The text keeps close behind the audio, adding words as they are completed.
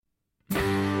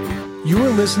You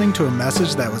are listening to a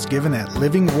message that was given at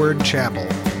Living Word Chapel,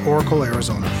 Oracle,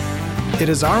 Arizona. It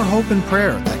is our hope and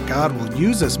prayer that God will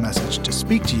use this message to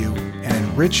speak to you and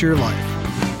enrich your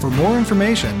life. For more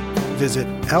information, visit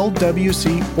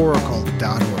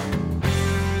lwcoracle.org.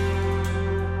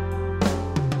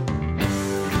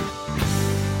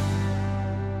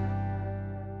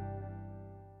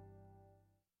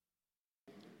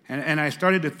 And I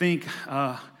started to think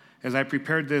as I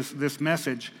prepared this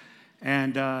message,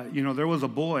 and there was a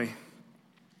boy,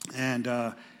 and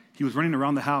he was running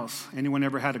around the house. Anyone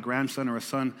ever had a grandson or a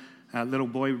son, a little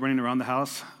boy running around the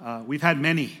house? We've had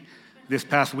many this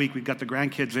past week. We've got the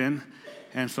grandkids in,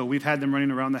 and so we've had them running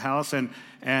around the house. And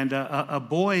a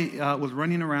boy was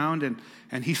running around,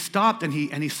 and he stopped, and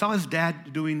he saw his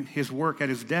dad doing his work at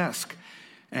his desk.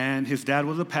 And his dad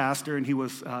was a pastor, and he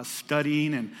was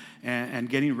studying and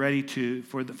getting ready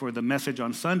for the message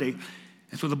on Sunday.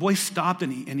 And so the boy stopped,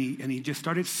 and he just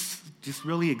started just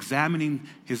really examining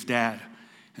his dad.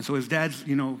 And so his dad's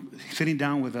sitting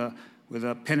down with a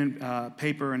pen and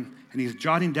paper, and he's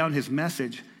jotting down his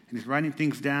message, and he's writing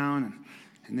things down,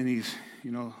 and then he's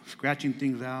scratching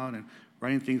things out and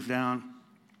writing things down.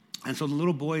 And so the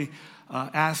little boy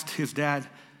asked his dad.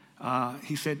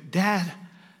 He said, "Dad,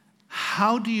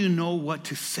 how do you know what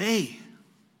to say?"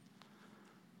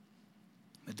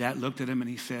 The dad looked at him and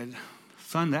he said,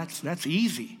 "Son, that's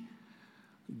easy.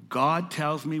 God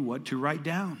tells me what to write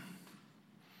down."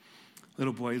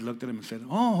 Little boy looked at him and said,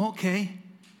 "Oh, okay."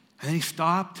 And then he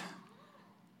stopped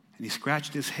and he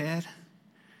scratched his head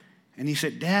and he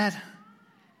said, "Dad,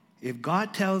 if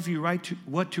God tells you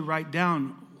what to write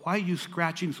down, why are you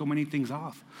scratching so many things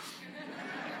off?"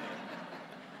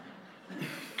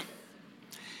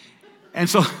 And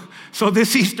so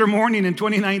this Easter morning in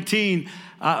 2019,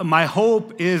 my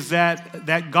hope is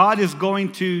that God is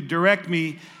going to direct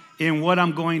me in what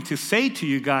I'm going to say to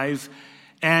you guys.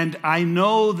 And I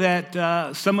know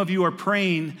that some of you are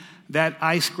praying that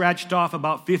I scratched off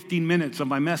about 15 minutes of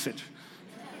my message.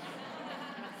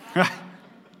 I've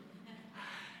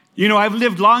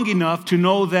lived long enough to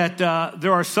know that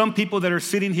there are some people that are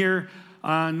sitting here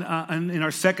in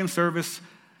our second service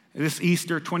this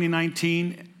Easter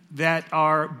 2019 that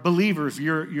are believers.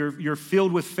 You're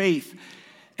filled with faith.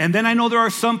 And then I know there are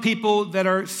some people that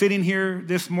are sitting here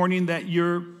this morning that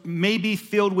you're maybe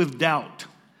filled with doubt.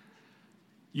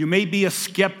 You may be a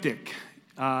skeptic.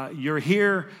 You're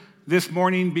here this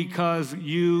morning because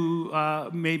you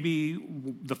maybe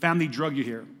the family drug you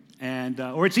here,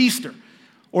 or it's Easter,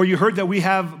 or you heard that we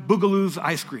have Boogaloo's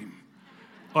ice cream.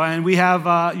 And we have,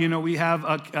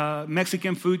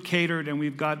 Mexican food catered, and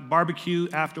we've got barbecue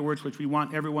afterwards, which we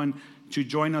want everyone to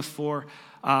join us for.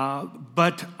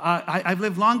 But I've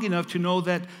lived long enough to know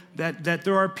that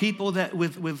there are people that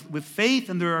with faith,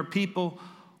 and there are people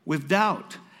with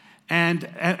doubt.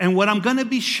 And what I'm going to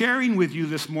be sharing with you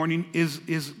this morning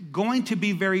is going to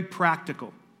be very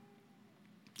practical.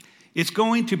 It's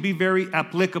going to be very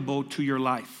applicable to your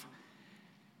life.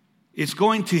 It's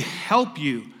going to help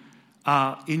you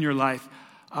in your life.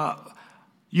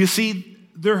 You see,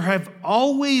 there have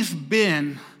always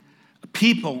been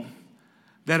people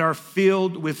that are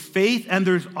filled with faith, and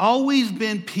there's always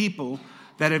been people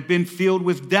that have been filled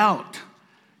with doubt.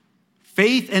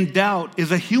 Faith and doubt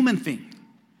is a human thing.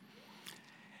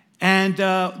 And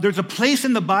there's a place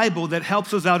in the Bible that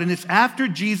helps us out, and it's after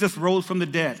Jesus rose from the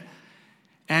dead.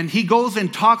 And he goes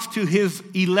and talks to his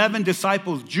 11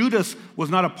 disciples. Judas was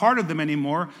not a part of them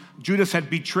anymore. Judas had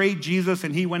betrayed Jesus,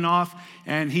 and he went off,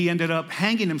 and he ended up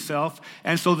hanging himself.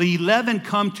 And so the 11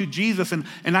 come to Jesus, and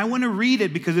I want to read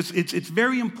it because it's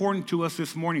very important to us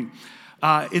this morning.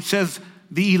 It says,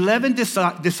 the 11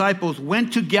 disciples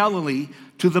went to Galilee,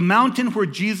 to the mountain where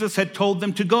Jesus had told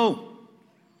them to go.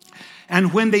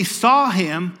 And when they saw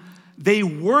him, they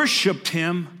worshiped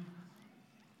him,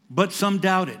 but some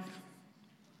doubted.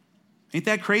 Ain't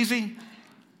that crazy?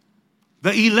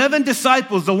 The 11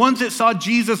 disciples, the ones that saw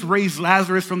Jesus raise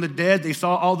Lazarus from the dead, they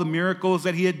saw all the miracles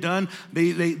that he had done.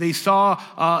 They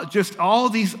saw just all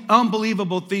these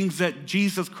unbelievable things that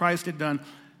Jesus Christ had done.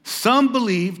 Some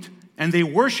believed and they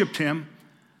worshiped him,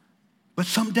 but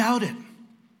some doubted.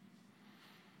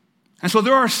 And so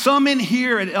there are some in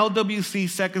here at LWC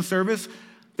Second Service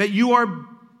that you are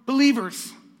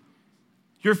believers.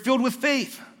 You're filled with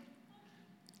faith.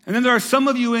 And then there are some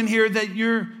of you in here that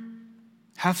you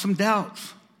have some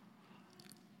doubts.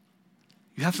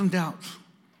 You have some doubts.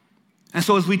 And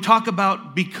so as we talk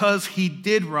about because he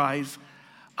did rise,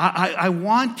 I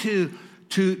want to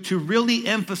really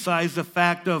emphasize the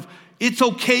fact of it's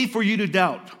okay for you to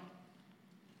doubt.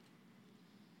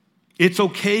 It's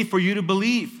okay for you to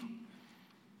believe.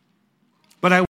 But I